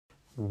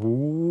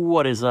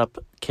What is up,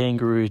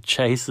 Kangaroo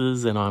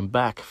Chasers? And I'm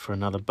back for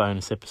another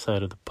bonus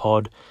episode of the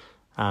pod.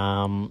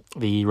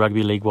 The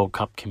Rugby League World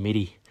Cup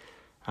Committee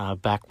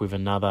back with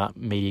another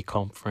media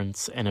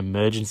conference, an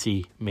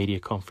emergency media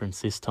conference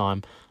this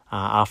time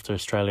after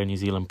Australia and New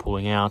Zealand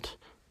pulling out.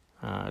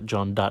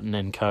 John Dutton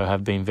and co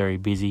have been very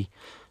busy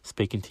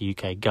speaking to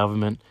UK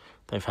government.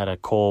 They've had a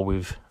call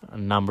with a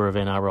number of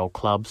NRL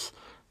clubs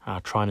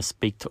trying to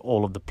speak to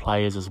all of the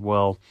players as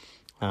well.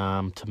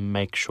 To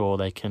make sure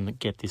they can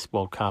get this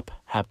World Cup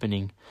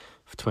happening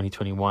for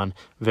 2021.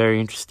 Very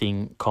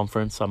interesting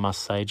conference, I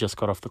must say. Just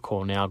got off the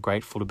call now.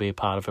 Grateful to be a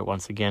part of it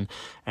once again.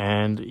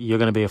 And you're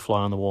going to be a fly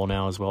on the wall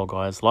now as well,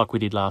 guys. Like we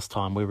did last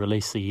time, we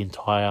released the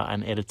entire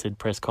unedited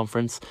press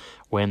conference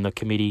when the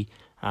committee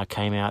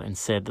came out and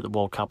said that the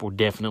World Cup will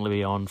definitely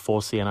be on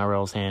 4C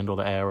NRL's hand, or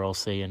the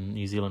ARLC and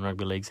New Zealand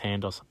Rugby League's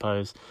hand, I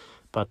suppose.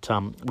 But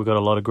we got a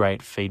lot of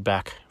great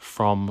feedback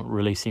from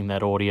releasing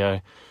that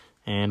audio,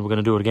 and we're going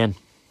to do it again.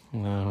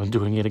 We're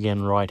doing it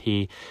again right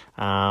here.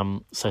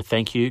 So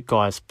thank you,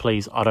 guys.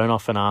 Please, I don't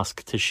often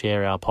ask to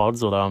share our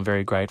pods, although I'm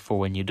very grateful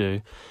when you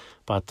do.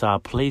 But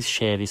please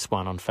share this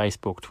one on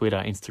Facebook, Twitter,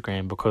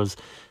 Instagram, because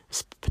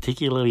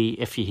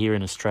particularly if you're here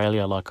in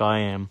Australia like I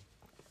am,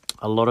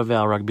 a lot of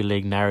our rugby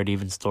league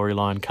narrative and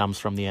storyline comes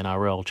from the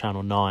NRL,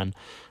 Channel 9,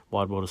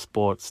 Widewater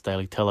Sports,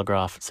 Daily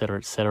Telegraph, etc.,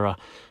 etc.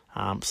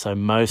 So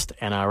most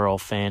NRL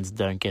fans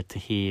don't get to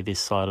hear this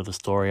side of the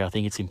story. I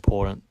think it's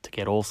important to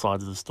get all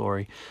sides of the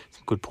story.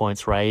 Some good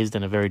points raised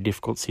in a very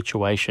difficult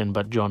situation,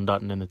 but John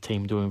Dutton and the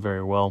team doing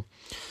very well.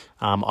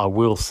 I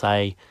will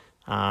say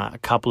a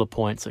couple of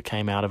points that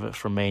came out of it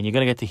from me, and you're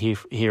going to get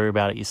to hear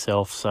about it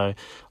yourself, so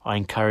I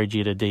encourage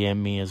you to DM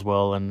me as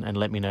well and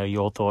let me know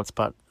your thoughts.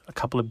 But a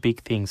couple of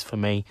big things for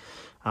me.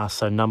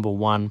 So number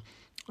one,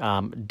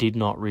 did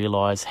not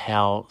realise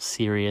how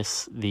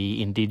serious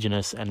the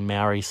Indigenous and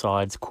Maori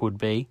sides could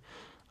be.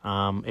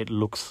 It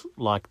looks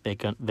like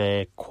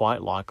they're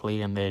quite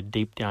likely, and they're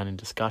deep down in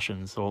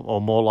discussions,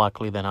 or more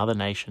likely than other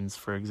nations,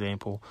 for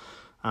example.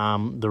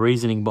 The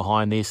reasoning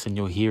behind this, and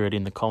you'll hear it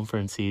in the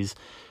conference, is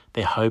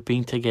they're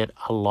hoping to get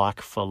a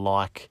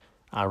like-for-like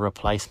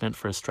replacement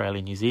for Australia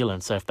and New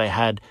Zealand. So if they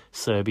had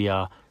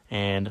Serbia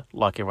and,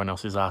 like everyone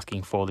else is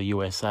asking for, the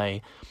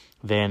USA,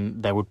 then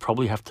they would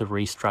probably have to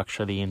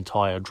restructure the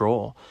entire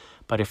draw.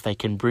 But if they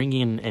can bring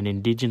in an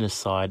Indigenous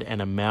side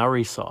and a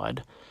Maori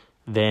side,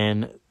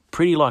 then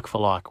pretty like for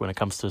like when it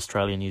comes to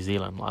Australia and New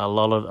Zealand. A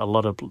lot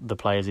of the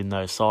players in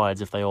those sides,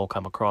 if they all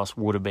come across,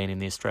 would have been in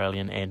the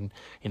Australian and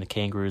in the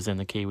Kangaroos and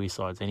the Kiwi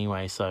sides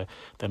anyway, so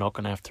they're not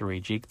going to have to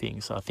rejig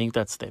things. So I think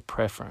that's their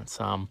preference.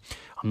 I'm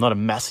not a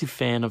massive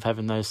fan of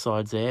having those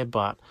sides there,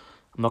 but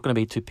I'm not going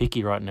to be too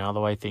picky right now the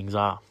way things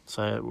are.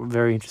 So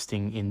very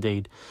interesting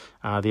indeed.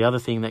 The other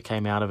thing that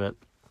came out of it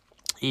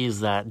is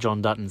that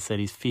John Dutton said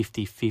he's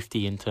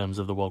 50-50 in terms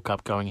of the World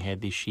Cup going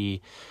ahead this year.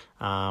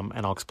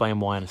 And I'll explain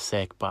why in a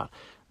sec, but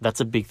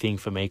that's a big thing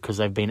for me because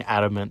they've been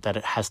adamant that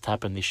it has to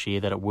happen this year,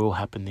 that it will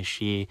happen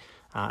this year.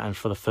 And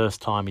for the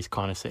first time,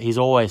 he's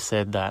always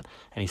said that,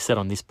 and he said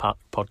on this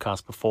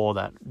podcast before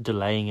that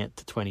delaying it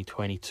to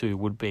 2022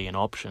 would be an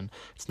option.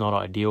 It's not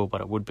ideal, but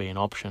it would be an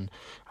option.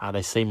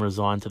 They seem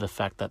resigned to the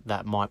fact that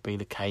that might be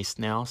the case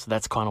now. So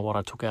that's kind of what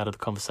I took out of the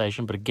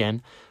conversation. But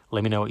again,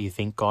 let me know what you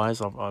think,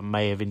 guys. I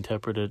may have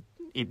interpreted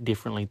it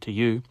differently to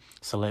you,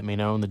 so let me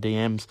know in the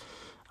DMs.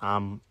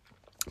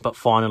 But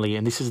finally,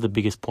 and this is the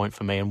biggest point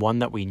for me, and one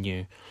that we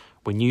knew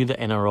the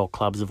NRL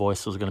club's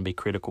voice was going to be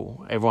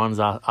critical. Everyone's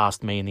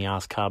asked me in the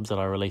Ask Cubs that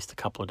I released a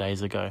couple of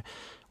days ago,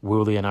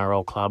 will the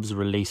NRL clubs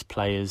release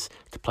players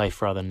to play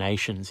for other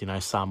nations,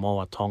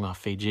 Samoa, Tonga,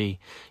 Fiji,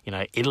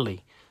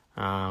 Italy,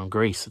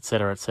 Greece,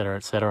 etc., etc.,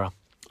 etc.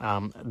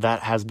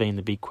 That has been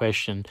the big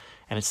question,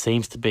 and it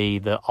seems to be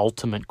the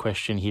ultimate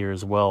question here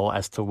as well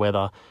as to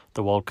whether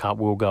the World Cup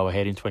will go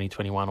ahead in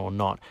 2021 or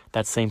not.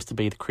 That seems to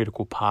be the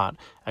critical part.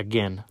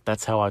 Again,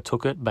 that's how I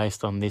took it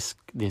based on this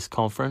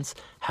conference.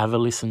 Have a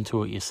listen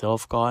to it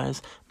yourself,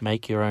 guys.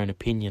 Make your own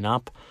opinion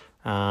up.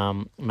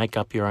 Make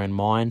up your own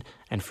mind,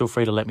 and feel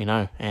free to let me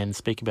know and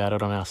speak about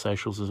it on our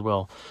socials as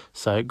well.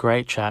 So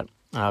great chat.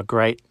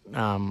 Great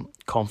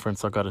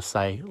conference, I've got to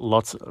say.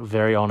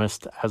 Very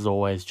honest, as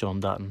always, John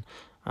Dutton.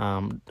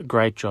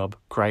 Great job,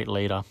 great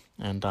leader,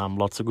 and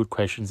lots of good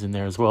questions in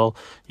there as well.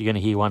 You're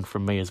going to hear one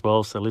from me as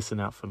well, so listen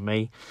out for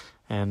me.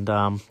 And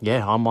I'm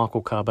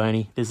Michael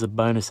Carboni. This is a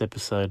bonus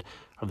episode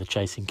of the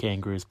Chasing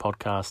Kangaroos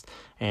podcast,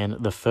 and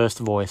the first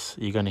voice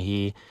you're going to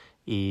hear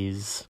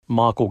is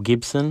Michael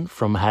Gibson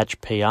from Hatch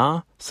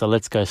PR. So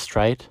let's go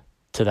straight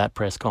to that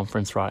press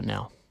conference right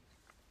now.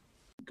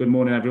 Good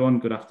morning, everyone.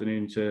 Good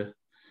afternoon to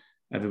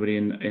everybody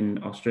in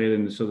Australia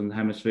and the Southern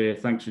Hemisphere.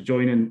 Thanks for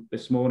joining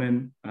this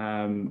morning.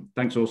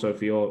 Thanks also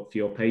for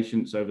your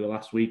patience over the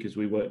last week as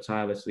we worked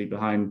tirelessly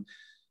behind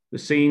the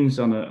scenes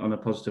on a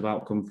positive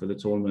outcome for the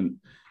tournament.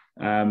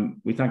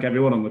 We thank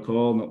everyone on the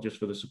call, not just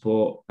for the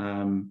support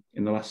in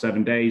the last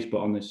 7 days, but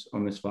on this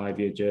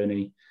 5-year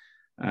journey.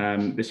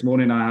 This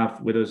morning I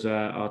have with us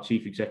our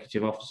Chief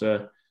Executive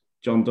Officer,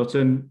 John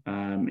Dutton.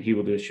 He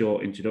will do a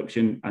short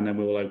introduction and then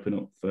we will open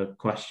up for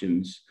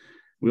questions.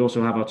 We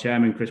also have our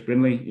chairman, Chris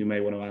Brinley, who may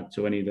want to add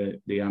to any of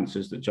the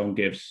answers that John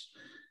gives.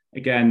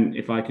 Again,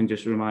 if I can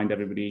just remind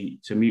everybody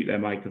to mute their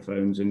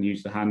microphones and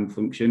use the hand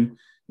function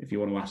if you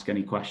want to ask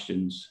any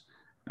questions.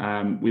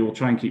 We will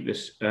try and keep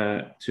this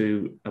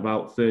to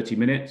about 30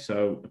 minutes,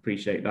 so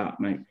appreciate that.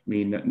 Might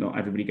mean that not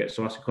everybody gets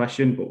to ask a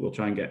question, but we'll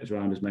try and get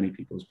around as many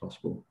people as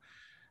possible.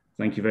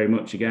 Thank you very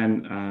much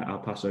again. I'll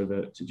pass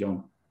over to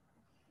John.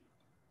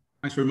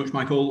 Thanks very much,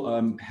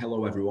 Michael.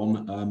 Hello,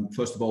 everyone.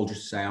 First of all,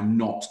 just to say I'm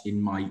not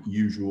in my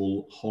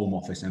usual home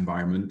office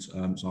environment,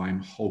 so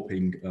I'm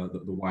hoping that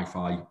the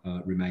Wi-Fi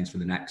remains for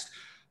the next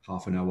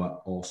half an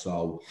hour or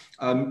so.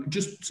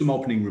 Just some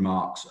opening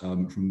remarks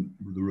from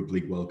the Rugby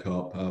League World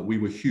Cup. We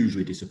were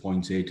hugely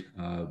disappointed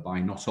by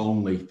not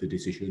only the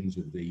decisions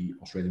of the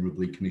Australian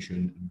Rugby League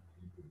Commission and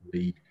the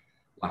League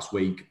last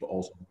week, but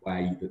also the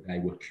way that they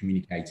were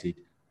communicated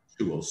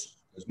to us.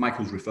 As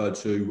Michael's referred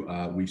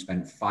to, we've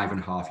spent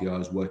 5.5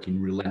 years working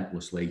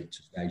relentlessly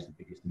to stage the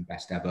biggest and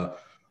best ever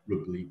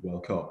Rugby League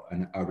World Cup.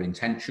 And our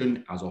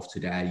intention as of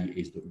today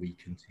is that we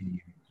continue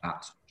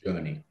that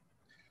journey.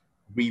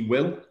 We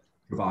will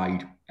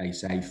provide a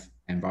safe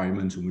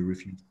environment, and we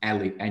refute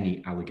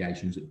any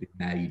allegations that have been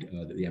made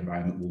that the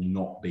environment will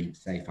not be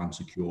safe and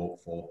secure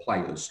for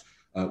players.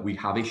 We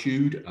have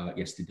issued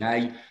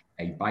yesterday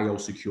a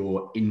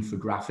biosecure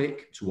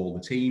infographic to all the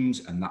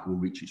teams, and that will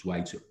reach its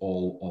way to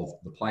all of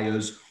the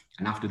players.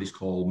 And after this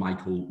call,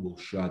 Michael will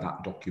share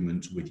that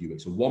document with you.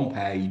 It's a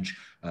one-page,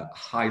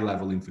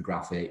 high-level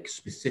infographic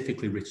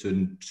specifically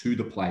written to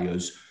the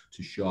players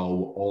to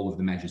show all of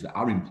the measures that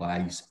are in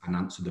place and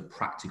answer the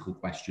practical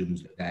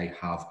questions that they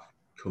have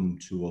come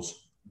to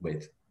us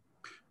with.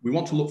 We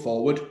want to look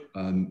forward,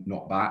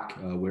 not back.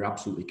 We're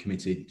absolutely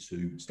committed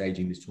to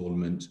staging this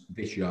tournament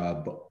this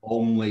year, but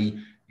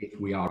only if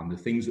we are. And the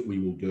things that we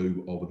will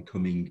do over the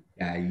coming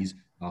days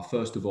are,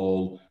 first of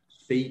all,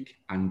 speak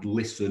and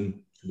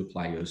listen to the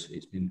players.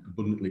 It's been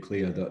abundantly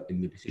clear that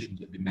in the decisions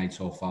that have been made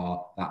so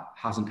far, that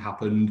hasn't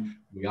happened.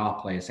 We are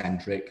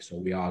player-centric, so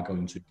we are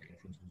going to get in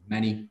front of as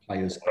many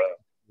players.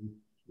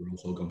 We're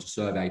also going to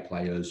survey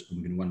players,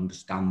 and we're going to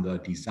understand their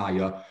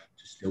desire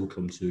to still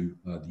come to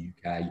the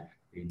UK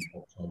in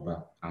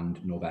October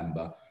and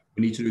November.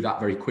 We need to do that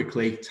very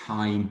quickly.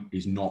 Time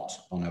is not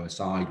on our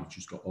side. We've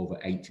just got over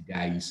 80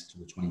 days to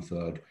the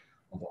 23rd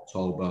of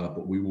October,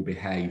 but we will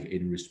behave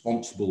in a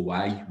responsible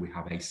way. We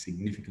have a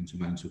significant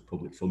amount of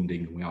public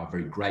funding, and we are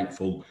very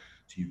grateful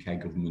to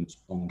UK government's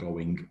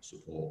ongoing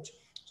support.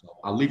 So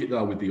I'll leave it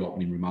there with the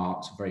opening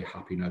remarks. Very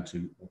happy now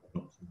to open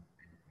up to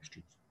any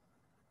questions.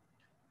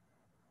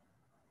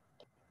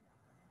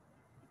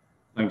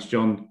 Thanks,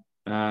 John.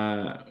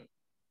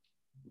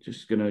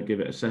 Just going to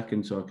give it a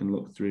second so I can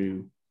look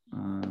through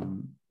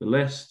the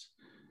list.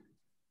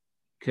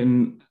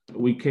 Can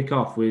we kick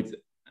off with,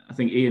 I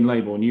think, Ian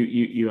Laybourne,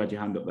 you had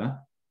your hand up there.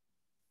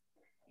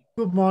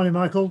 Good morning,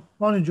 Michael.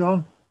 Morning,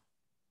 John.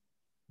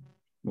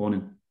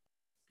 Morning.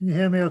 Can you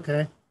hear me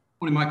okay?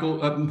 Morning, Michael.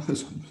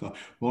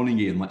 Morning,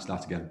 Ian. Let's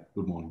start again.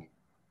 Good morning.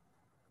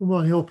 Good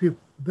morning. Hope you're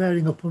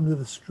bearing up under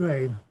the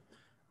strain.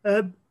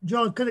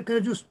 John, can I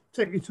just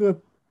take you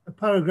to a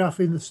paragraph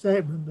in the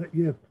statement that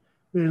you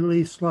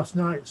released last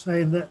night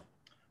saying that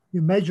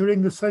you're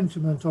measuring the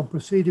sentiment on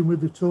proceeding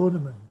with the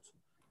tournament.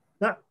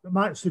 That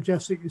might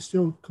suggest that you're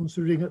still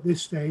considering at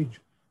this stage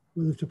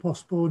whether to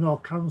postpone or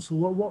cancel.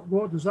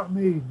 What does that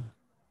mean?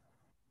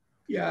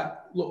 Yeah,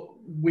 look,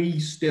 we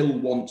still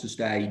want to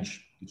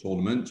stage the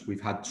tournament.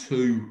 We've had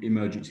 2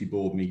 emergency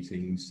board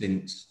meetings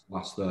since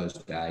last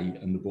Thursday,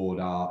 and the board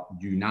are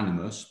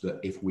unanimous that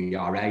if we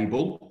are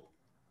able,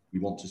 we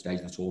want to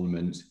stage the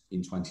tournament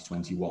in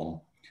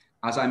 2021.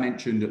 As I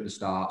mentioned at the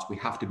start, we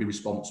have to be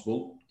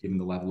responsible given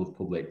the level of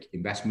public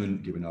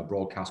investment, given our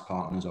broadcast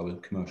partners, our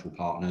commercial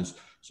partners.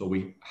 So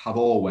we have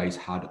always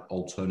had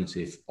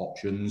alternative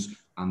options,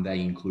 and they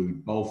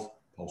include both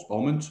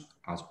postponement,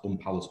 as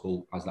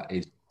unpalatable as that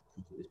is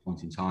at this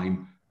point in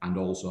time, and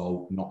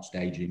also not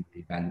staging the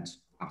event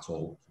at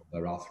all. So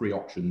there are 3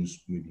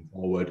 options moving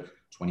forward: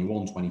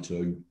 21,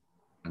 22,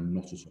 and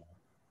not at all.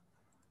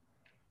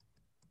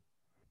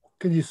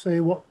 Can you say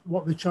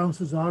what the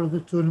chances are of the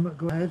tournament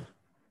going ahead?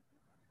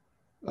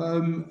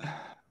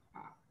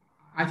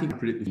 I think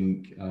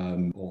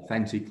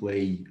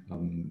authentically,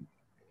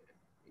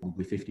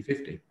 probably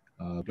 50-50.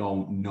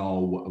 Don't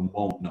know and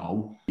won't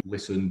know.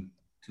 Listen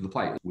to the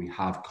players. We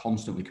have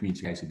constantly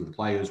communicated with the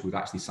players. We've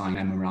actually signed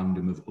a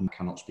memorandum of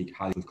cannot speak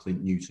highly of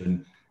Clint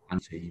Newton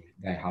and team.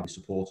 They have been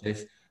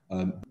supportive.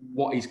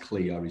 What is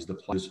clear is the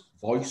players'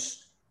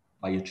 voice,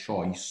 player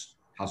choice,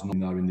 has not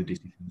been there in the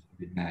decisions that have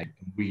been made.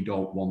 And we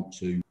don't want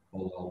to,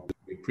 although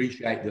we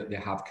appreciate that they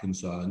have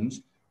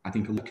concerns. I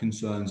think a lot of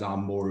concerns are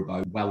more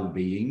about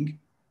well-being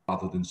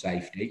rather than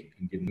safety.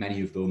 And given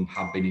many of them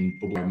have been in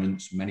bubble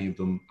environments, many of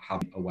them have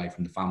been away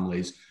from the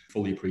families,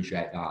 fully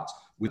appreciate that.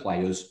 With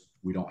players,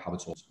 we don't have a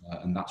choice,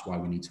 and that's why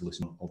we need to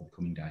listen over the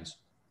coming days.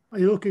 Are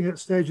you looking at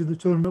staging the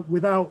tournament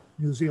without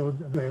New Zealand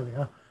and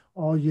Australia,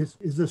 or is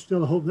there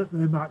still a hope that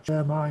they match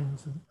their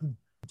minds and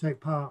take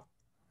part?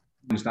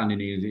 Understanding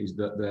is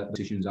that the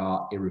decisions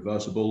are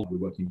irreversible. We're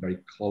working very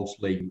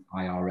closely with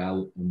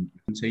IRL and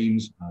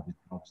teams. There's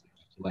obviously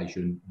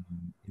speculation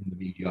in the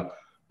media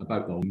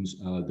about those.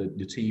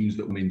 The teams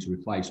that come in to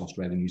replace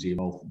Australia and New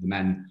Zealand, both the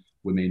men,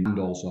 women, and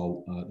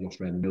also the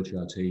Australian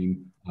wheelchair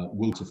team,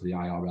 will to the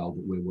IRL,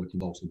 but we're working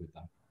closely with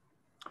them.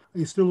 Are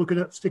you still looking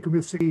at sticking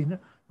with 16?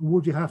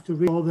 Would you have to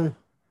read all the?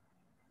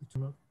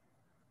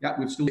 Yeah,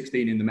 we've still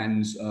 16 in the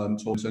men's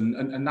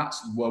tournament, and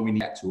that's where we need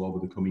to get to over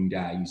the coming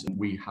days.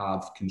 We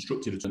have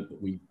constructed a tournament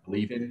that we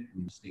believe in.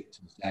 We stick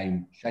to the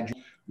same schedule.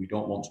 We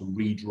don't want to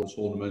redraw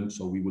tournaments,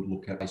 so we would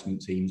look at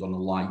placement teams on a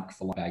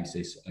like-for-like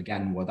basis.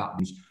 Again, where that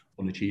is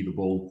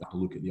unachievable, we have to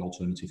look at the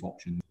alternative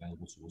options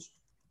available to us.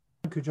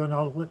 Thank you, John.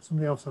 I'll let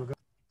somebody else have a go.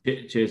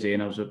 Cheers,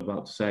 Ian. I was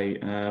about to say,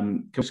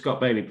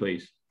 Scott Bailey,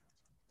 please.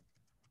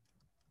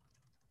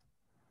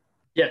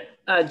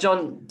 Yeah,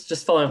 John,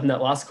 just following up on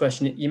that last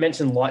question, you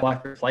mentioned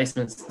like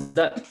replacements. Does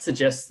that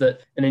suggest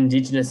that an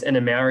Indigenous and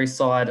a Maori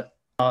side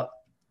are,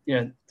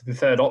 the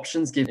preferred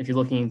options, given if you're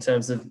looking in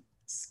terms of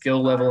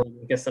skill level?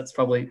 I guess that's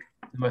probably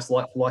the most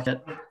like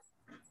it.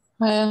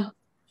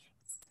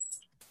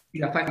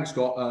 Yeah, thanks,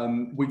 Scott.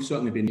 We've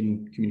certainly been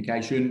in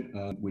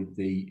communication with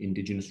the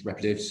Indigenous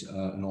representatives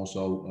and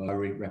also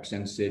Maori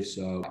representatives.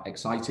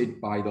 Excited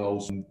by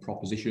those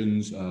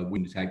propositions. We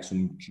undertake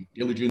some due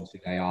diligence.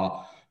 They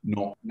are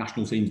not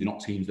national teams, they're not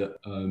teams that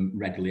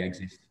readily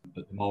exist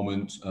at the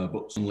moment,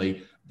 but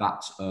certainly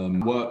that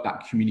work,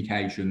 that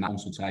communication, that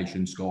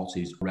consultation, Scott,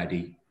 is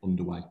already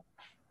underway.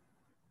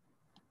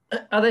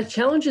 Are there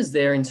challenges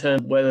there in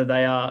terms of whether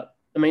they are,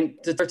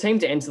 for a team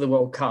to enter the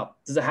World Cup,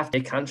 does it have to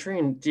be a country?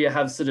 And do you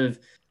have sort of,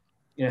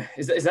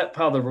 is that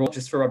part of the rule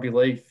just for rugby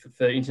league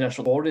for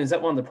international order? Is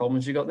that one of the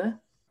problems you got there?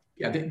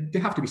 Yeah, they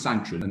have to be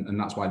sanctioned, and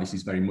that's why this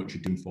is very much a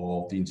doing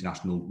for the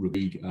International Rugby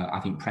League. I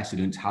think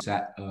precedent has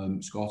set,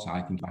 Scott. I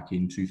think back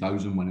in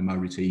 2000 when a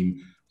Maori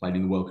team played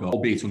in the World Cup,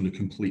 albeit under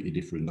completely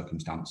different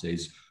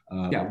circumstances.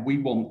 We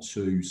want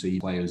to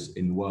see players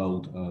in the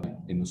world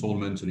in the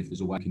tournament, and if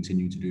there's a way to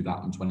continue to do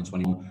that in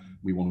 2021,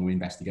 we want to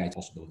investigate the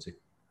possibility.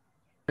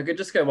 I could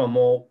just go one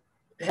more.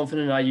 How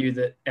confident are you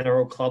that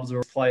NRL clubs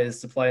will players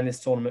to play in this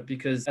tournament?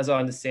 Because as I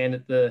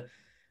understand it,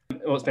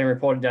 what's been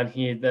reported down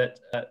here that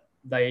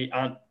they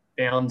aren't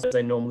bound as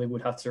they normally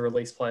would have to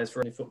release players for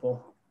any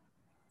football.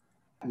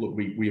 Look,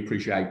 we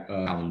appreciate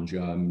the challenge.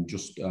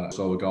 Just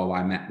so ago,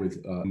 I met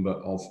with a number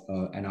of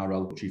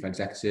NRL chief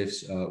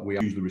executives. We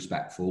are hugely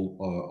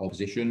respectful of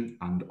position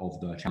and of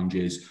the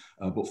challenges,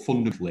 but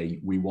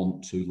fundamentally, we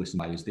want to listen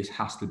to players. This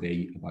has to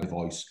be about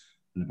voice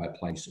and about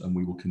place, and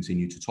we will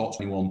continue to talk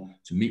to anyone,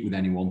 to meet with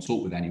anyone,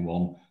 talk with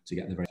anyone, to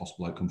get the very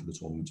possible outcome for the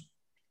tournament.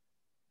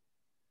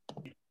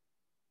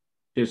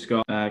 Cheers,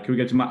 Scott. Can we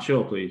go to Matt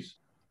Shaw, please?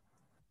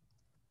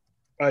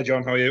 Hi,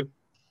 John. How are you?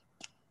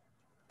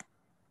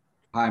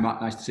 Hi,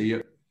 Matt. Nice to see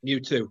you.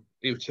 You too.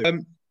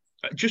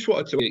 I just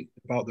wanted to speak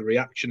about the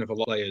reaction of a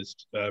lot of players.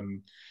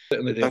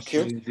 Certainly,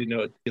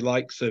 the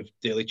likes of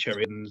Daly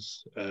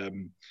Cherry-Evans,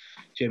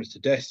 James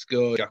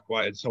Tedesco, Jack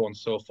White, and so on and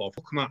so forth,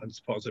 will come out and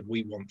support and said,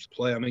 we want to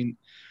play.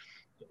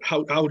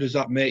 How does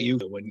that make you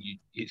when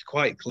it's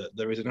quite clear that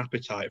there is an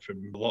appetite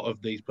from a lot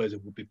of these players who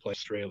would be playing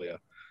Australia,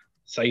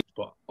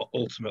 but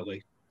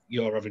ultimately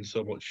you're having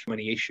so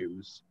many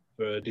issues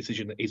for a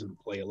decision that isn't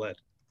player-led?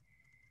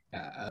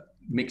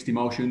 Mixed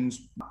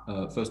emotions.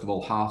 First of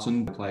all,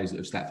 heartened by players that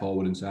have stepped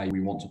forward and say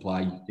we want to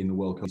play in the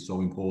World Cup. It's so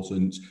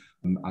important.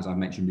 As I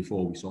mentioned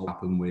before, we saw it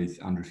happen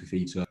with Andrew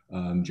Fifita,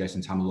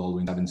 Jason Taumalolo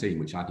in 17,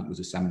 which I think was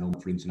a seminal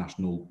for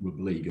International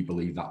Rugby League. We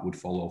believe that would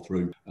follow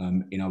through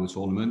in our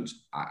tournament.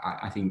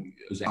 I think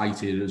as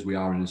excited as we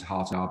are and as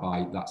heartened are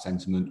by that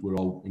sentiment, we're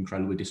all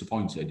incredibly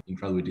disappointed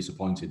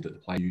that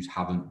the players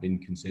haven't been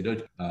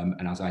considered.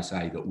 And as I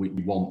say, that we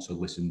want to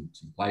listen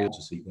to the players,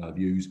 to seek their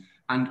views.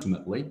 And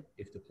ultimately,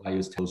 if the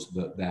players tell us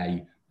that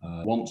they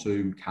want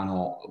to,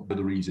 cannot,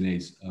 whatever the reason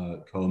is,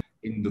 come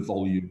in the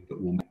volume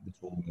that will make the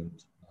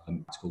tournament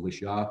practical this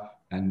year,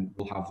 and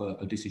we'll have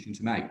a decision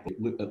to make. But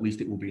at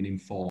least it will be an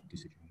informed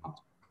decision.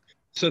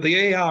 So the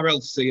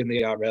ARLC and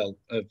the ARL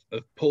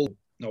have pulled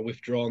or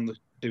withdrawn the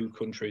two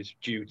countries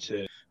due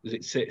to, was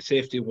it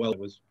safety and well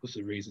was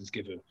the reasons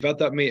given? We've had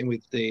that meeting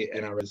with the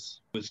NRS,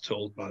 was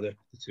told by the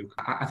two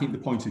countries. I think the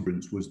point of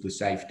difference was the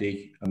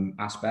safety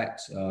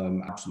aspect.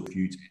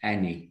 Absolutely refute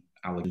any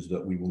allegations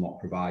that we will not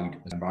provide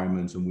an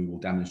environment, and we will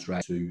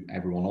demonstrate to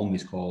everyone on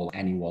this call,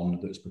 anyone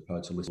that's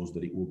prepared to listen to us,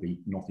 that it will be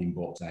nothing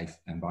but safe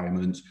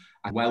environment.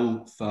 And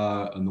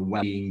welfare and the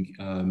well-being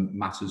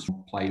matters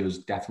from players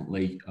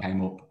definitely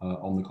came up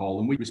on the call,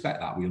 and we respect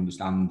that. We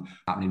understand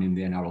happening in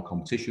the NRL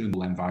competition,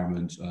 the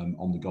environment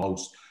on the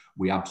Ghost.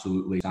 We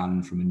absolutely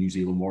stand from a New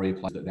Zealand Warrior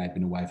player that they've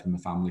been away from the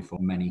family for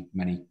many,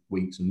 many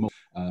weeks and months.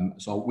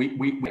 So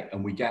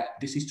we get,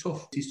 this is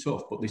tough,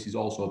 but this is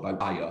also about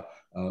fire.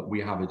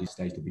 We have at this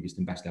stage the biggest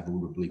and best ever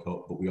Rugby League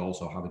Cup, but we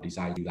also have a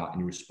desire to do that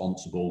in a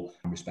responsible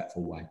and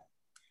respectful way.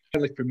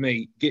 Finally, for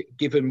me,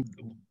 given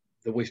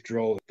the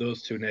withdrawal of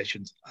those two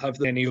nations, have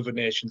there any other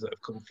nations that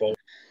have come forward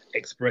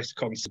expressed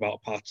concerns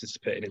about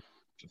participating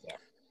in that?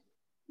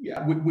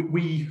 Yeah,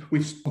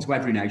 we've spoken to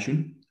every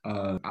nation.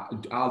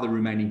 Are there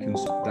remaining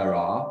concerns? There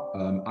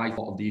are. I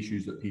thought of the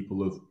issues that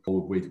people have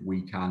called with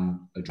we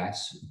can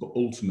address, but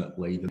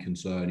ultimately the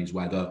concern is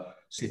whether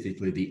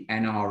specifically the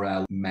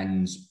NRL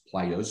men's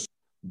players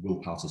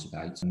will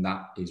participate, and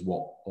that is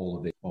what all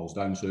of this boils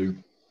down to.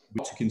 We've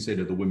got to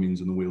consider the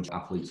women's and the wheelchair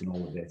athletes in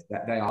all of this.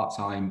 They are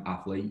part-time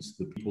athletes.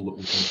 The people that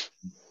will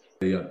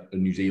come to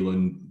New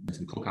Zealand, to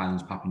the Cook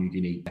Islands, Papua New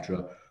Guinea,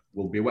 etc.,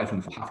 will be away from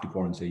the have to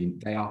quarantine.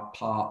 They are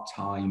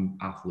part-time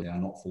athletes, they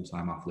are not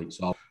full-time athletes.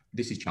 So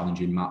this is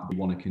challenging, Matt. We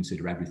want to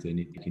consider everything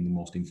in making the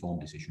most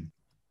informed decision.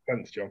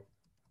 Thanks, John.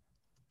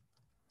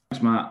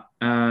 Thanks,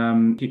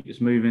 Matt. Keep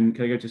this moving.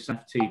 Can I go to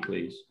Saf T,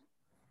 please?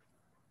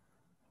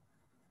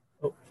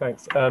 Oh,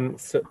 thanks.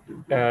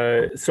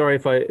 Sorry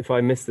if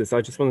I missed this.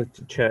 I just wanted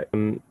to check.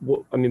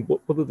 What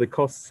are the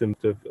costs of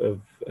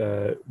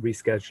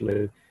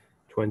rescheduling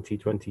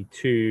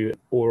 2022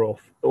 or of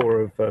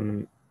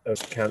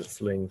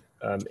cancelling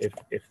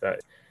if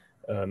that's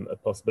a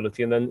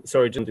possibility? And then,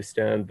 sorry, to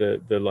understand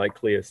the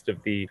likeliest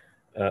of the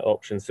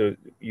options. So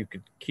you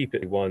could keep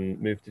it one,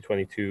 move to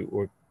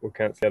 22, or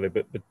cancel the other.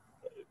 But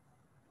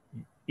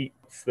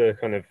it's the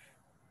kind of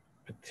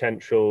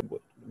potential.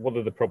 What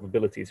are the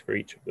probabilities for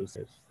each of those?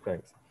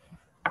 Thanks.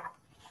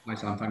 Hi,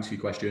 Sam. Thanks for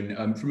your question.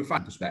 From a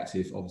fact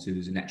perspective, obviously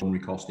there's an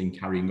extraordinary cost in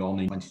carrying on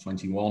in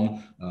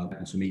 2021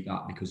 to meet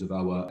that because of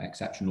our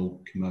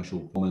exceptional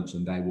commercial performance,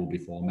 and they will be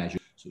for measures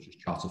such as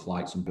charter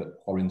flights and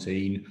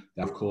quarantine.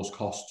 There are, of course,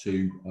 costs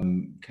to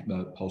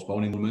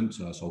postpone enrollment,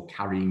 so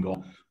carrying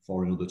on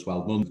for another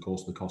 12 months. Of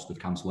course, the cost of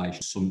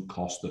cancellation, some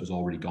cost that has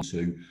already gone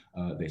to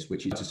this,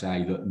 which is to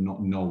say that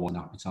no one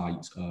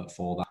appetite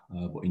for that.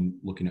 But in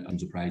looking at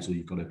funds appraisal,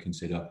 you've got to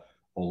consider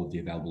all of the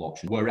available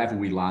options. Wherever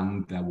we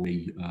land, there will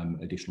be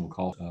additional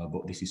cost,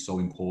 but this is so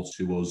important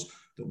to us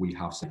that we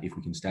have said if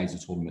we can stage the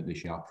tournament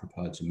this year,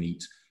 prepared to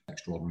meet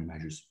extraordinary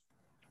measures.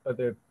 Are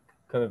there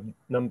kind of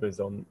numbers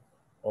on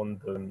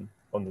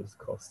those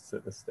costs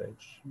at this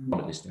stage?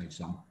 Not at this stage,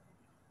 Sam.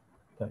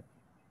 Okay.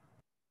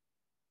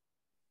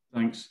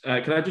 Thanks.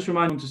 Can I just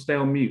remind them to stay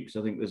on mute? Because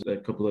I think there's a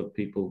couple of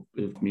people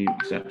with mute,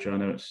 etc. I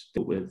know it's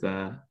still with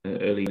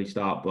early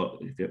start, but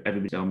if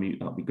everybody's on mute,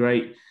 that'd be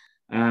great.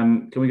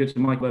 Can we go to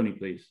Mike Loney,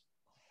 please?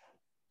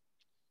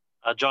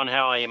 John,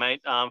 how are you,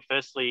 mate?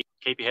 Firstly,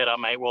 keep your head up,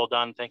 mate. Well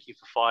done. Thank you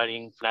for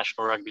fighting for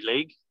National Rugby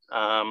League.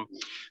 My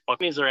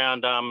question is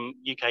around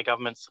UK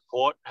government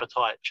support.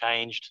 Appetite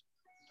changed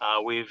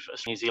with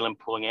New Zealand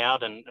pulling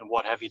out, and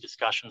what have your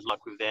discussions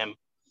like with them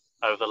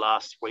over the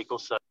last week or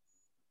so?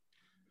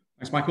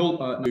 Thanks, Michael.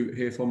 To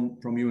hear from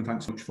you, and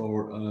thanks so much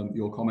for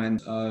your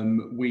comment.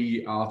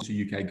 We are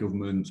to UK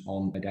government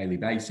on a daily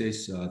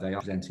basis. They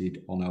are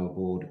presented on our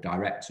board of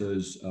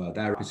directors.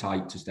 Their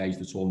appetite to stage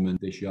the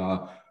tournament this year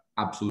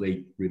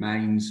absolutely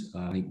remains.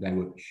 I think they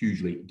were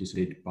hugely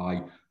disappointed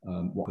by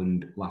what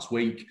happened last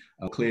week.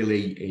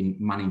 Clearly, in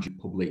managing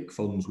public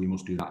funds, we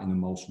must do that in the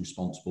most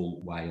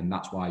responsible way, and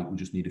that's why we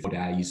just need a few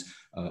days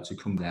to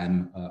come to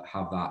them,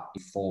 have that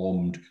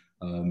informed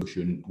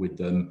motion with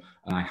them,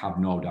 and I have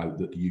no doubt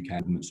that the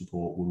UK government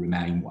support will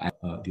remain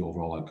whatever the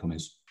overall outcome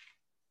is.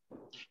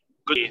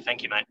 Good to hear.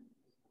 Thank you, mate.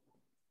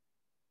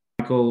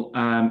 Michael,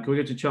 can we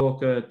go to Charles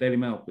Walker, Daily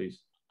Mail, please?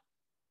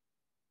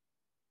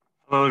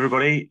 Hello,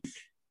 everybody.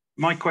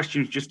 My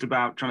question is just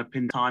about trying to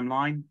pin the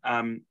timeline.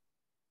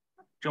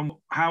 John,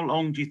 how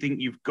long do you think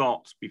you've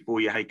got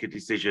before you make a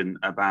decision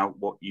about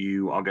what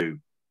you are going to do?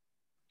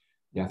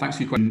 Yeah, thanks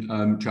for your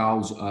question,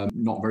 Charles.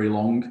 Not very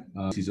long.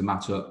 This is a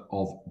matter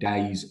of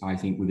days. I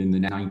think within the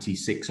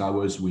 96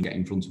 hours, we get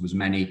in front of as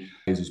many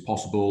players as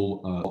possible,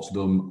 talk to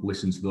them,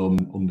 listen to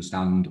them,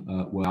 understand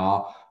where we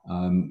are.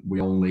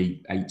 We're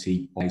only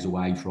 80 days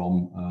away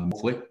from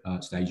hopefully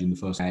staging the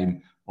first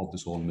game of the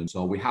tournament.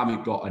 So we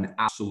haven't got an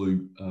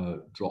absolute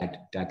drop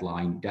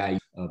deadline day,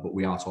 but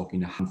we are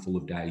talking a handful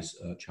of days,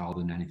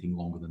 Charles, and anything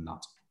longer than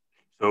that.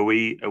 So are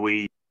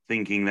we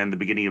thinking then the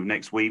beginning of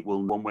next week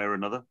will one way or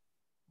another?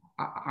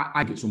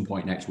 I think at some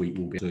point next week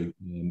we'll be able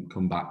to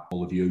come back,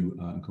 all of you,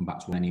 and come back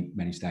to many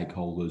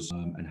stakeholders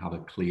and have a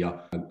clear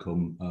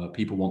outcome.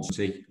 People want to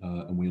see,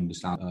 and we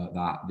understand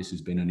that this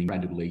has been an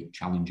incredibly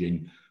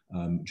challenging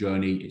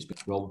journey. It's been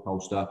a roller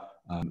coaster,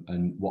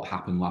 and what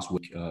happened last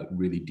week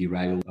really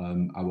derailed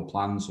our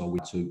plans. So we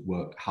had to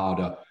work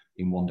harder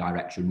in one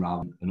direction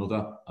rather than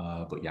another.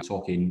 But yeah,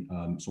 talking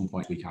some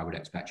point this week, I would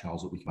expect,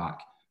 Charles, that we come back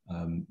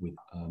with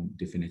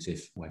definitive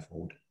way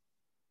forward.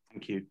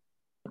 Thank you.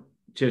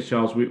 Cheers,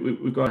 Charles.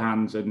 We've got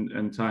hands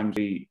and time's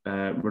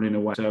running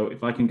away. So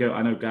if I can go,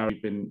 I know Gary,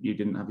 you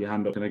didn't have your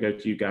hand up. Can I go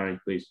to you, Gary,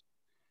 please?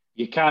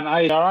 You can.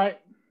 Are you all right?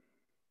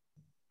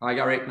 Hi,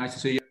 Gary. Nice to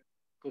see you.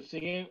 Good to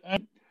see you.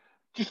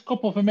 Just a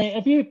couple for me.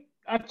 Have you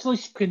actually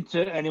spoken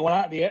to anyone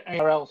at the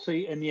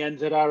ARLC and the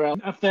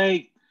NZRL? Have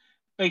they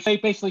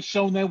basically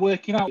shown their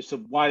working out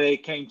of why they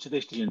came to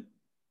this decision?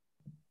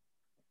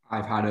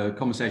 I've had a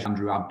conversation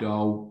with Andrew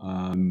Abdo.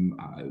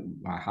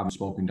 I haven't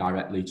spoken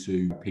directly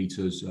to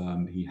Peters.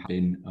 He has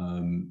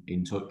been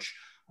in touch.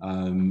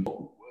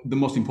 the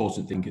most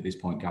important thing at this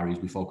point, Gary, is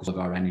we focus on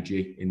our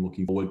energy in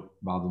looking forward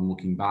rather than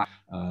looking back.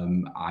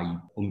 I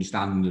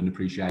understand and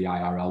appreciate the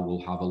IRL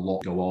will have a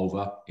lot to go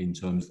over in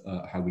terms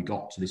of how we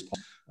got to this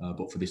point.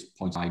 But for this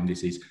point in time,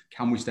 this is,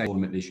 can we stay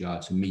tournament this year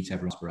to meet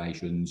everyone's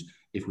aspirations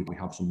if we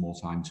have some more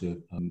time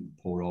to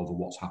pour over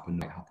what's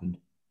happened, what happened?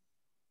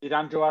 Did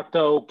Andrew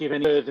Abdo give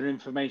any further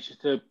information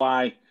to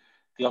why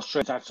the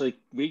Australians actually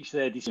reached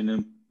their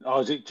decision,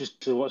 or is it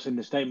just to what's in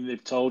the statement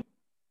they've told?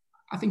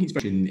 I think it's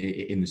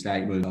in the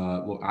statement.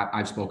 Look,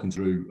 I've spoken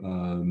through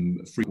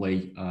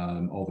frequently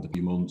over the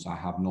few months. I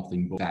have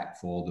nothing but respect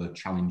for the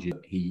challenges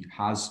that he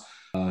has.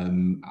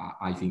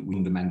 I think we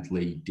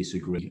fundamentally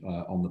disagree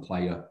on the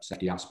player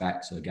safety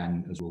aspects,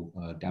 again, as we'll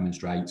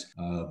demonstrate.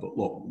 But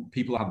look,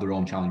 people have their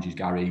own challenges,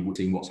 Gary. We're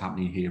seeing what's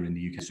happening here in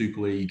the UK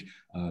Super League,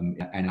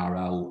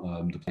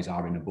 NRL, the players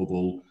are in a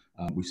bubble.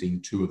 We've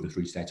seen 2 of the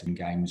 3 state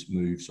games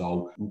move,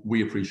 so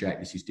we appreciate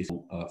this is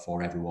difficult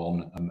for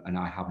everyone, and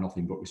I have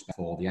nothing but respect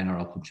for the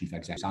NRL Club Chief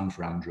Executive and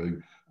for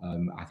Andrew.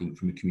 I think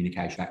from a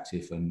communication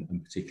perspective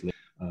and particularly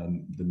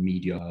the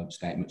media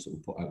statements that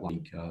were put out,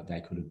 like they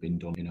could have been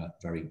done in a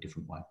very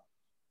different way.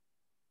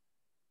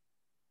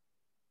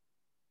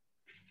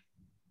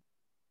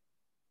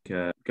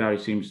 Gary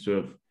seems to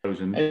have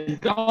frozen.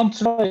 And on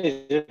to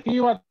Malaysia, have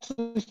you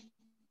actually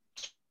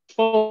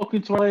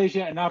spoken to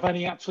Malaysia and have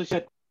any actually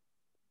said?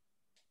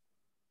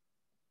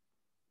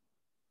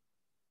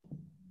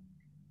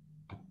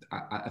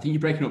 I think you're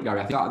breaking up,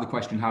 Gary. I think that the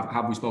question,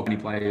 have we spoken to any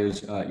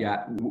players?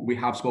 Yeah, we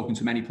have spoken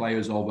to many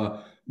players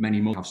over many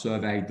months. I've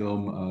surveyed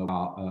them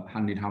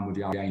hand in hand with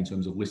the RBA in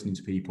terms of listening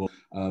to people.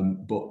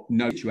 But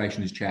no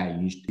situation has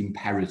changed. It's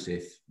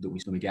imperative that we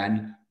see them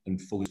again and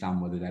fully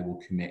understand whether they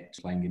will commit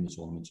to playing in the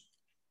tournament.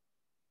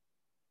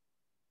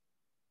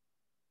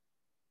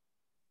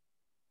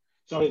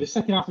 Sorry, the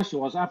second half question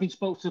was, having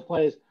spoken to the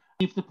players,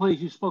 if the players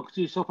you've spoken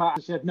to so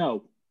far said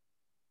no?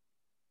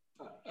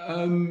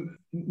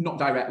 Not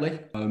directly,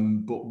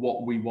 but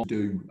what we want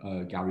to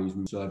do, Gary, is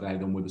we survey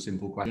them with a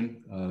simple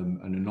question,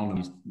 an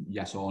anonymous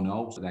yes or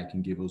no, so they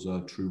can give us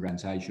a true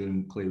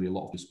representation. Clearly, a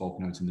lot of this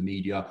spoken out in the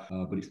media,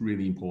 but it's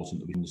really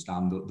important that we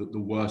understand that the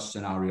worst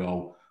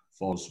scenario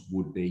for us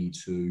would be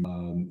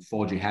to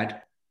forge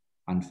ahead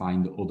and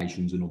find that other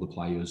nations and other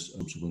players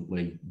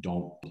subsequently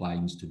don't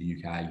planes to the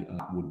UK.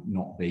 That would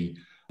not be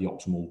the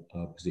optimal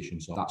position.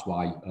 So that's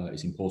why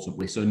it's important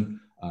to listen.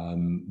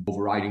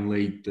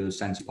 Overridingly, the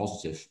sense is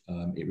positive.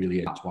 It really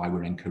is. That's why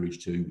we're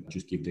encouraged to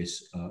just give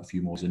this a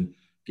few more and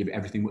give it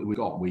everything we've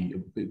got.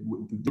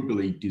 Rugby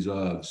League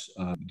deserves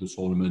the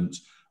tournament.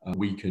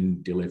 We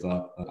can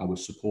deliver. Our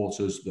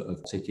supporters that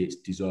have tickets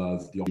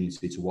deserve the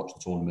opportunity to watch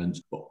the tournament,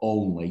 but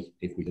only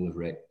if we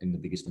deliver it in the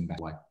biggest and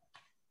best way.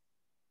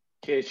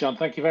 Cheers, John.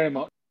 Thank you very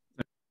much.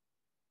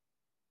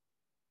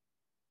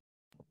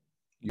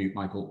 You,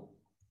 Michael.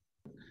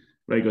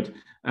 Very good.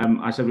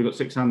 I said we've got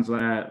 6 hands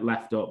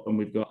left up and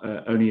we've got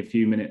only a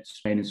few minutes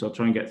remaining, so I'll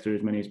try and get through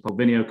as many as possible.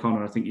 Vinny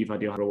O'Connor, I think you've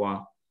had your for a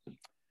while.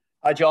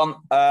 Hi, John.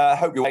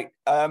 Hope you're right.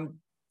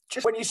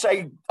 Just when you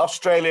say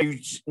Australia,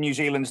 New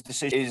Zealand's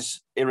decision is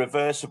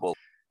irreversible,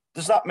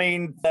 does that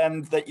mean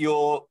then that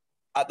you're,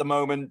 at the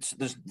moment,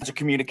 there's a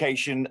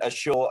communication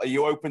ashore? Are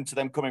you open to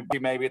them coming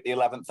maybe at the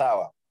 11th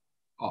hour?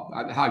 Oh,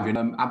 hi,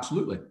 Vin.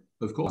 Absolutely.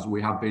 Of course,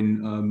 we have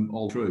been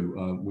all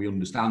through. We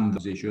understand the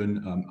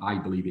position. I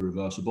believe it's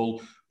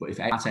reversible. But if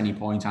at any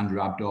point Andrew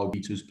Abdo,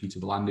 Peter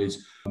V'landys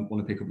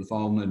want to pick up the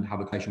phone and have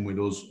a conversation with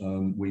us,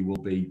 we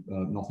will be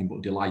nothing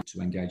but delighted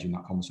to engage in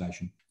that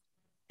conversation.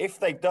 If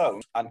they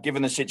don't, and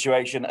given the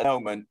situation at the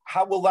moment,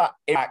 how will that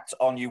impact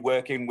on you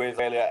working with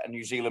Australia and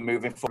New Zealand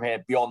moving from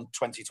here beyond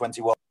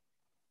 2021?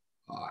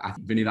 I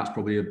think, Vinny, that's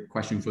probably a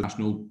question for the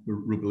National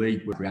Rugby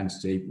League with the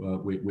entity.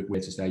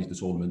 We're to stage the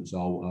tournament.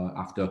 So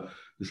after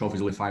the trophies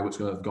and fireworks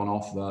have gone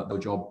off, their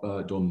job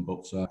done.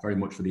 But very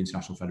much for the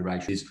International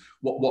Federation is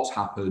what's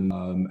happened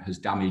has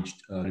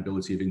damaged the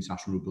ability of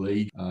International Rugby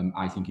League.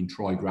 I think in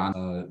Troy Grant,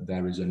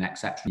 there is an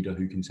exceptional leader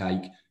who can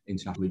take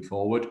International League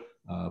forward.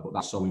 But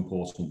that's so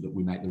important that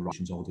we make the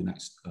ructions over the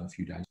next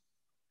few days.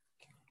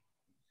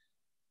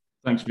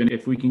 Thanks, Vinny.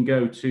 If we can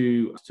go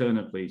to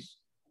Turner, please.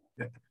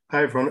 Yeah.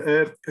 Hi, everyone.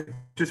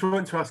 Just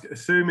wanted to ask,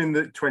 assuming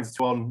that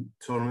 2021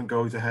 tournament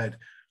goes ahead,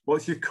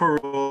 what's your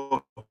current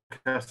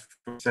forecast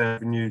for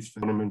revenues for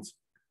the tournament?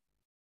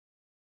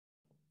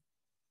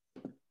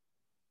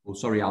 Well,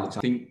 sorry, Alex,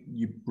 I think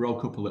you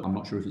broke up a little. I'm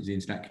not sure if it's the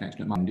internet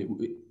connection at mine.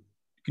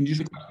 Can you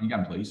just repeat that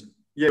again, please?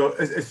 Yeah, well,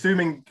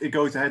 assuming it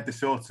goes ahead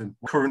this autumn,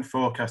 current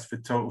forecast for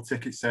total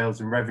ticket sales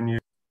and revenue?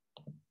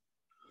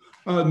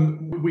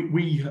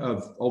 We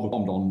have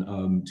overbombed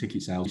on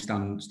ticket sales.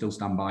 We still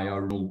stand by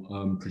our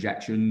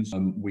projections.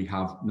 We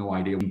have no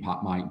idea what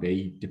impact might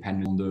be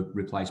depending on the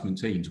replacement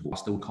teams. But we're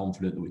still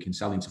confident that we can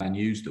sell into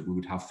venues, that we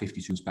would have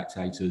 52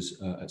 spectators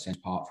at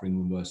St Park for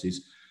England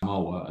versus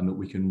Samoa, and that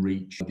we can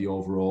reach the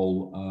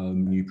overall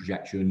new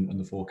projection and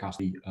the forecast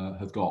we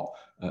have got.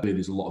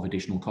 There's a lot of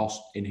additional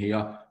cost in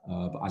here,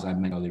 but as I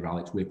mentioned earlier,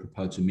 Alex, we're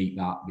prepared to meet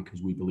that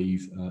because we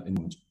believe in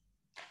it.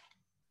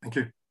 Thank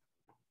you.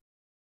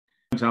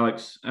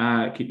 Thanks,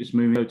 Alex. Keep this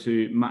moving. Go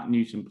to Matt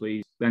Newton,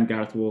 please. Then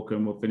Gareth Walker,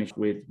 and we'll finish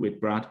with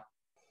Brad.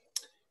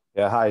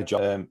 Yeah, hi,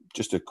 John.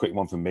 Just a quick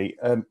one from me.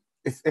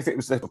 If it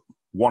was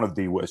one of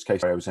the worst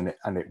case scenarios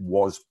and it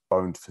was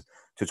boned to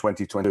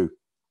 2022,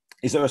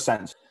 is there a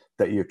sense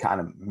that you kind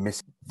of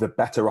miss the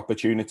better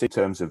opportunity in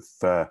terms of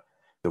the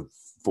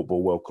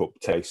Football World Cup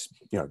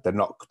taste? You know, they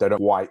don't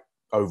quite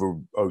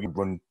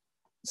overrun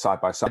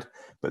side by side,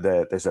 but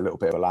there's a little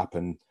bit of a lap,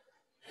 and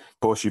of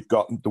course you've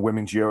got the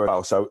Women's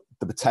Euro, so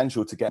the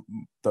potential to get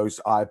those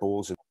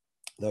eyeballs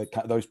and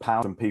those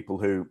pounds and people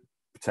who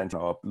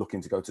potentially are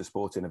looking to go to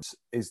sporting events,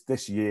 is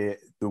this year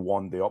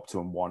the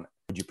optimum one?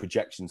 Would your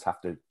projections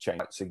have to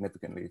change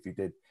significantly if you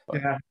did?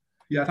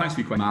 Yeah, thanks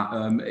for your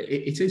question, Matt.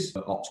 It is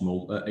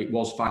optimal. It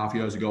was 5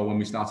 years ago when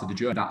we started the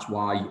journey. That's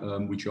why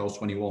we chose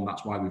 21.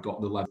 That's why we've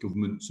got the level of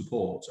government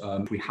support.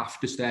 We have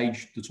to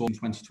stage the tour in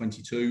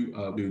 2022.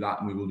 We'll do that,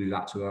 and we will do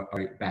that to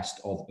our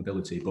best of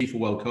ability. But FIFA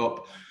World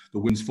Cup, the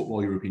Women's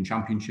Football European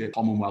Championship,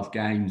 Commonwealth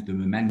Games, the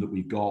momentum that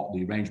we've got,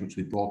 the arrangements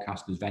with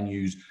broadcasters,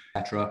 venues,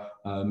 etc.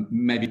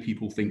 Maybe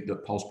people think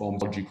that postpone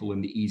is logical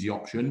and the easy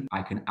option.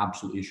 I can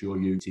absolutely assure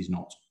you it is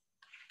not.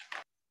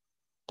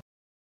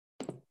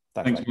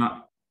 Thanks,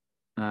 Matt.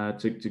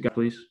 To go,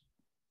 please.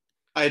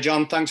 Hi,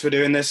 John. Thanks for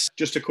doing this.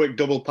 Just a quick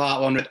double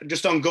part one.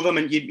 Just on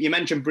government, you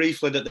mentioned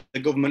briefly that the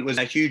government was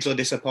hugely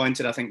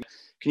disappointed, I think.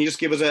 Can you just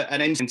give us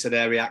an insight into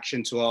their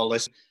reaction to all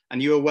this?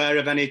 And are you aware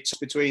of any talks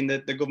between the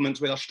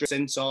governments with Australia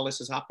since all this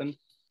has happened?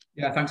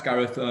 Yeah, thanks,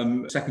 Gareth.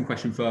 Second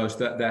question first,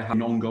 that they're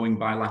having ongoing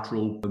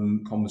bilateral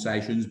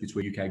conversations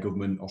between UK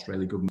government,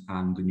 Australia government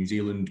and the New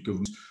Zealand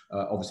government.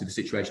 Obviously, the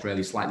situation in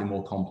Australia is slightly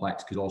more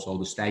complex because also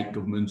the state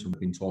government, and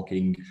we've been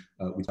talking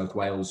with South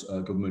Wales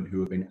government, who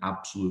have been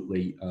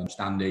absolutely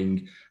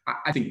standing.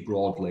 I think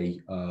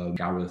broadly,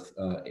 Gareth,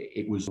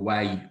 it was the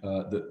way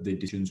that the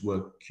decisions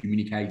were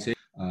communicated.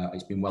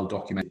 It's been well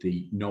documented,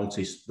 the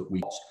notice that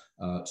we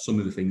got, some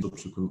of the things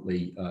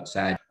subsequently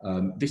said.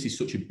 This is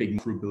such a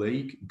big rugby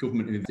league.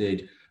 Government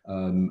did,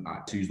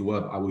 to use the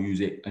word, I will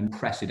use it,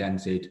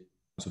 unprecedented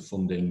of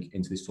funding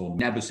into this tournament.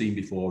 Never seen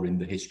before in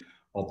the history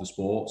of the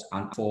sport.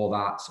 And for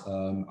that,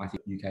 I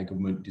think UK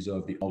government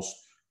deserve the most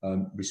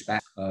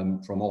respect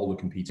from all the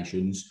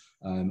competitions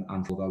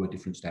and for our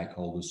different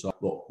stakeholders. So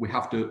look, we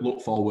have to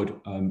look forward,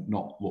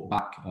 not look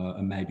back,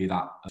 and maybe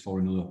that for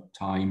another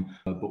time.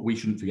 But we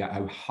shouldn't forget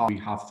how hard we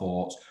have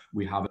fought.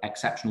 We have an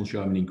exceptional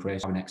chairman in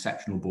Chris, we have an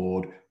exceptional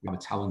board, we have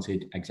a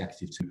talented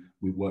executive team.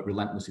 We've worked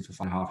relentlessly for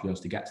 5.5 years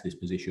to get to this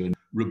position.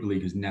 Rugby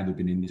league has never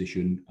been in this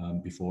position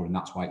before, and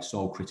that's why it's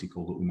so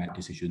critical that we make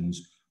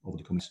decisions over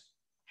the coming.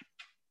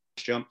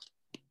 John.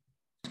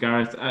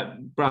 Gareth.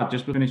 Brad,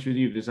 just to finish with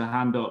you, there's a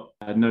hand up,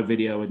 no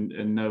video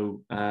and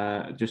no,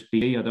 just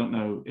BD. I don't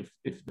know if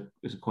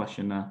there's a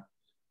question there.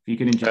 If you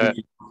can introduce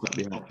yourself, that'd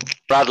be helpful.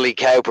 Bradley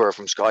Cowper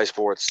from Sky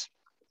Sports.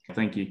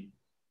 Thank you.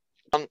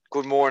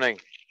 Good morning.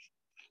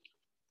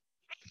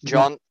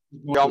 John,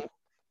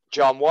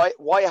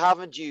 why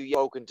haven't you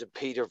spoken to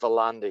Peter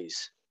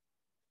V'landys?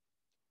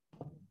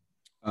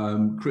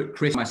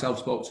 Chris and myself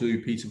spoke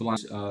to Peter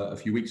V'landys a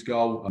few weeks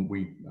ago, and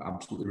we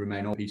absolutely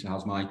remain on. Peter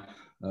has my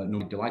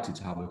delighted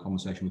to have a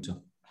conversation with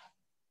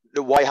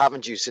her. Why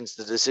haven't you since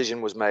the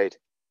decision was made?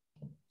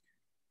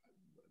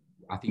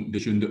 I think the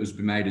decision that has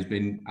been made has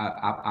been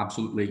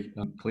absolutely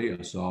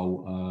clear.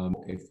 So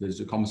if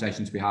there's a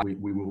conversation to be had,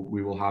 we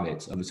will have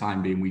it. At the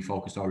time being, we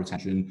focused our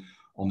attention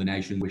on the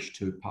nation wish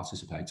to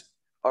participate.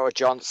 All right,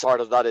 John,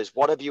 part of that is,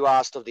 what have you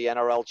asked of the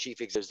NRL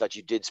chief executives that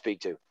you did speak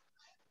to?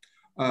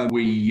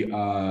 We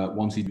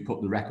wanted to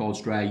put the record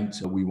straight.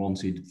 We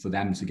wanted for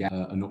them to get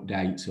an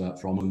update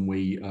from them.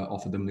 We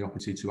offered them the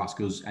opportunity to ask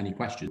us any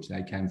questions.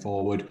 They came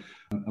forward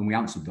and we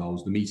answered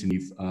those. The meeting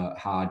we've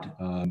had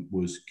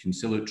was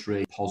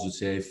conciliatory,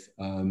 positive,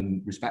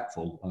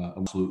 respectful,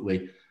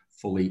 absolutely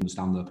fully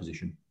understand their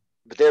position.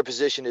 But their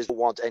position is to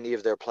want any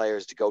of their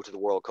players to go to the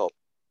World Cup.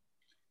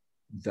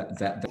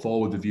 That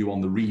forward the view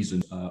on the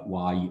reason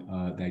why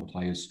they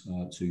players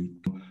to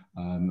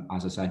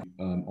as I said,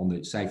 on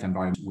the safe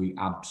environment, we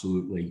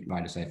absolutely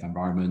provide a safe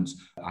environment.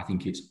 I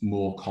think it's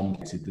more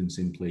complicated than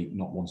simply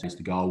not wanting us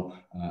to go,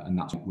 and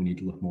that's what we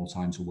need a little more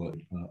time to work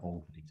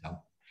all of the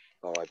detail.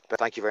 All right,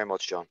 thank you very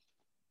much, John.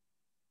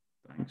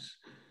 Thanks.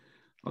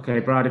 Okay,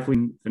 Brad, if we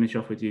can finish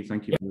off with you,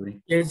 thank you,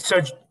 everybody. Yeah, so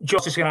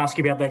Josh is going to ask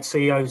you about that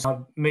CEO's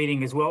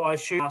meeting as well. I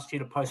should ask you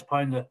to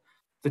postpone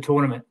the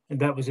tournament, and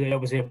that was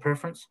their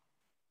preference.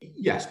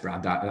 Yes,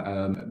 Brad.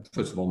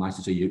 First of all, nice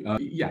to see you.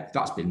 Yeah,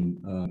 that's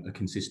been a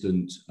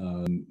consistent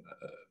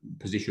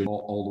position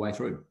all the way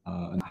through,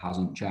 and that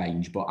hasn't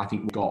changed. But I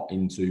think we got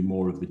into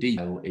more of the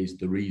detail. Is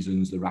the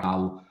reasons the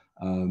rationale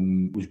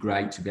was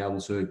great to be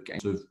able to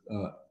get sort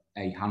of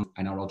a hand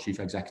NRL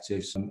chief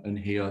executives and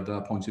hear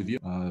their point of view.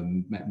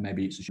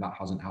 Maybe it's that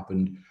hasn't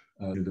happened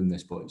than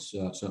this, but it's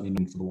certainly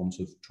none for the want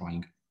of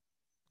trying.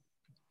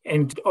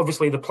 And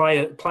obviously the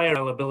player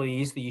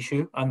availability is the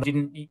issue, and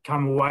didn't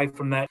come away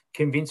from that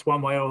convinced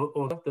one way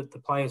or that the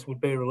players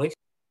would be released?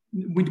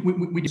 We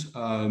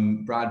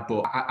Brad,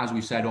 but as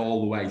we've said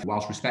all the way,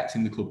 whilst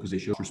respecting the club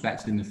position,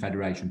 respecting the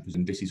federation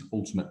position, this is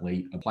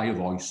ultimately a player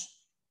voice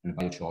and a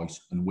player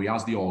choice. And we,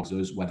 as the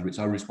organisers, whether it's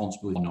our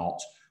responsibility or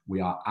not, we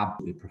are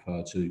absolutely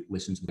prepared to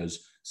listen to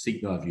those,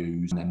 seek their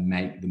views, and then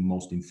make the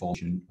most informed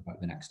decision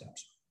about the next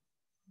steps.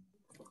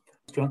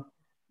 John?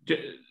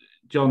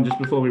 John, just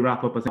before we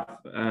wrap up, I think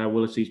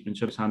Willis's been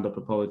shut his hand up.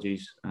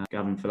 Apologies,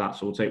 Gavin, for that.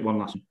 So we'll take one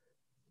last one.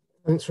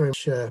 Thanks very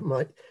much,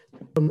 Mike.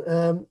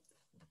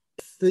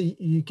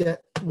 If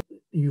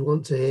you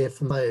want to hear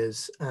from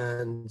players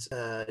and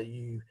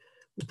you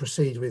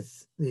proceed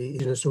with the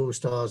Indigenous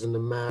All-Stars and the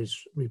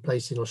Maoris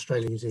replacing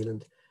Australia and New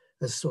Zealand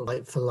as sort of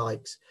like for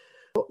likes,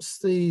 what's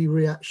the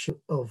reaction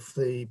of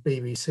the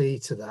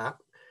BBC to that,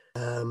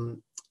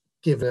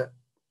 given that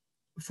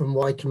from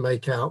what I can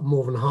make out,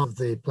 more than half of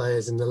the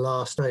players in the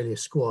last Australia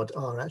squad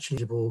are actually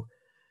eligible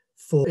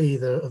for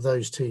either of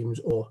those teams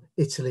or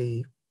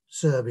Italy,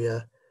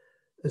 Serbia,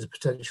 as a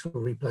potential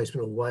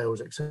replacement of Wales,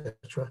 etc.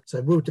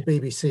 So would the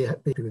BBC be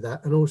happy with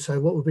that? And also,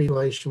 what would be the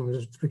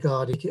relation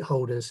regarding ticket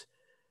holders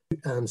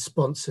and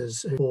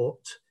sponsors who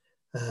bought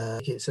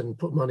tickets and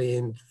put money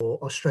in for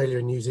Australia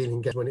and New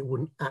Zealand games when it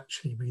wouldn't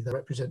actually be that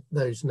represent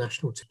those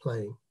national teams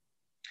playing?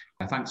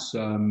 Thanks,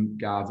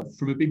 Gav.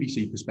 From a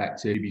BBC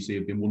perspective, BBC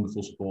have been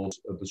wonderful supporters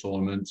of the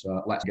tournament.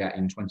 Let's get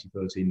in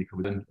 2013, they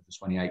covered of the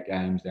 28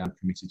 games. They are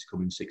committed to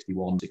covering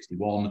 61.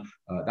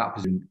 That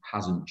position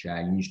hasn't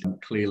changed.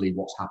 And clearly,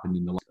 what's happened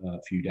in the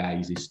last few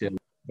days is still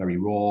very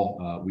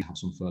raw. We have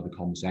some further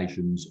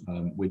conversations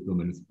with them,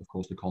 and of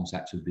course, the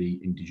concept of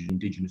the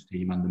Indigenous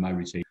team and the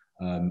Maori team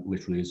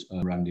literally is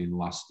around in the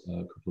last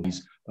couple of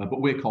days. But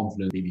we're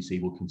confident the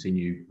BBC will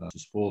continue to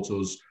support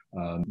us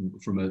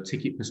from a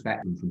ticket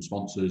perspective, from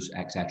sponsors,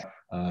 etc.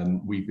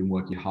 We've been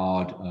working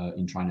hard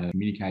in trying to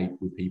communicate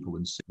with people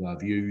and see their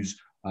views.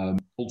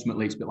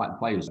 Ultimately, it's a bit like the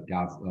players,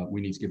 Gav.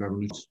 We need to give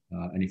everyone a choice.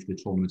 And if the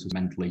tournament has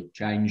mentally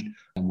changed,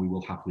 then we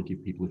will happily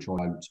give people a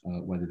choice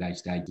about whether they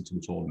stay to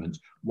the tournament.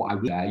 What I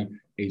would say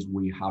is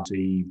we have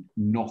received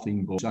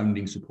nothing but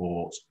sounding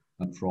support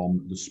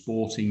from the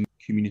sporting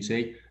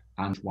community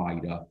and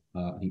wider.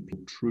 I think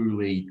people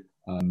truly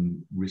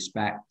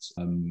respect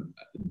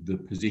the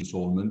position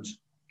tournament,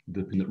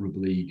 the that Rugby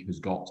League has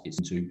got its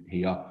into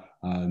here,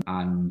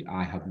 and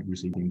I have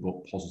received nothing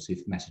but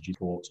positive messages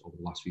over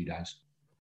the last few days.